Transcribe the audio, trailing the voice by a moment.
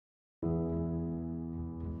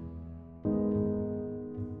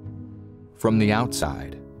From the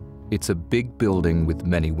outside, it's a big building with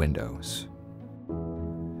many windows.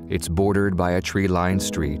 It's bordered by a tree-lined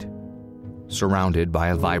street, surrounded by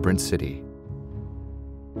a vibrant city.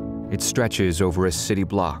 It stretches over a city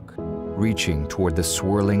block, reaching toward the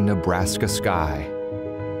swirling Nebraska sky.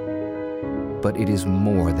 But it is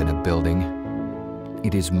more than a building.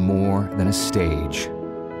 It is more than a stage.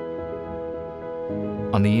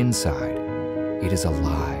 On the inside, it is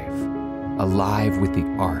alive, alive with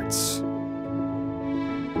the arts.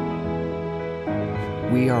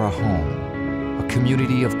 We are a home, a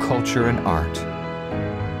community of culture and art.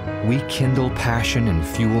 We kindle passion and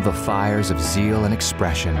fuel the fires of zeal and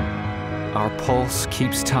expression. Our pulse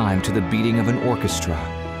keeps time to the beating of an orchestra,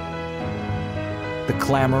 the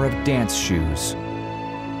clamor of dance shoes,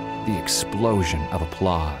 the explosion of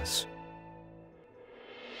applause.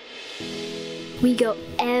 We go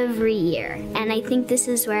every year, and I think this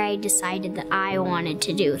is where I decided that I wanted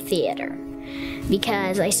to do theater,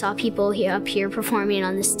 because I saw people up here performing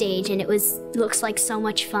on the stage, and it looks like so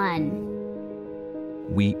much fun.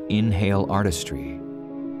 We inhale artistry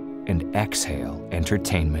and exhale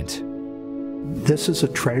entertainment. This is a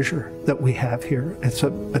treasure that we have here. It's a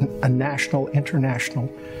national,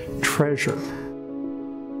 international treasure.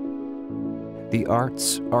 The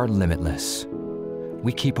arts are limitless.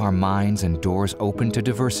 We keep our minds and doors open to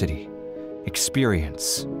diversity,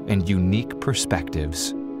 experience, and unique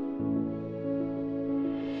perspectives.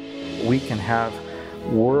 We can have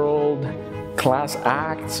world-class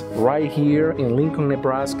acts right here in Lincoln,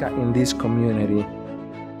 Nebraska, in this community.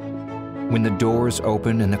 When the doors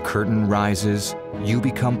open and the curtain rises, you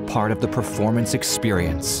become part of the performance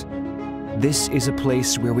experience. This is a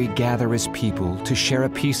place where we gather as people to share a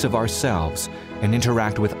piece of ourselves and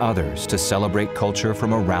interact with others to celebrate culture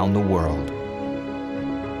from around the world.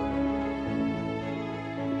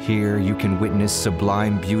 Here you can witness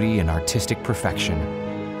sublime beauty and artistic perfection,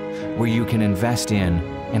 where you can invest in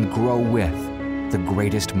and grow with the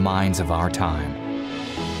greatest minds of our time.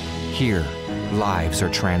 Here, lives are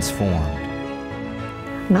transformed.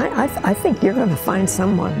 And I think you're going to find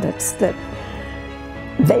someone that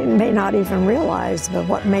they may not even realize, but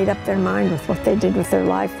what made up their mind with what they did with their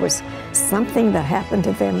life was something that happened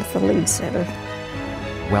to them at the Lead Center.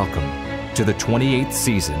 Welcome to the 28th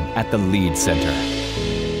season at the Lead Center.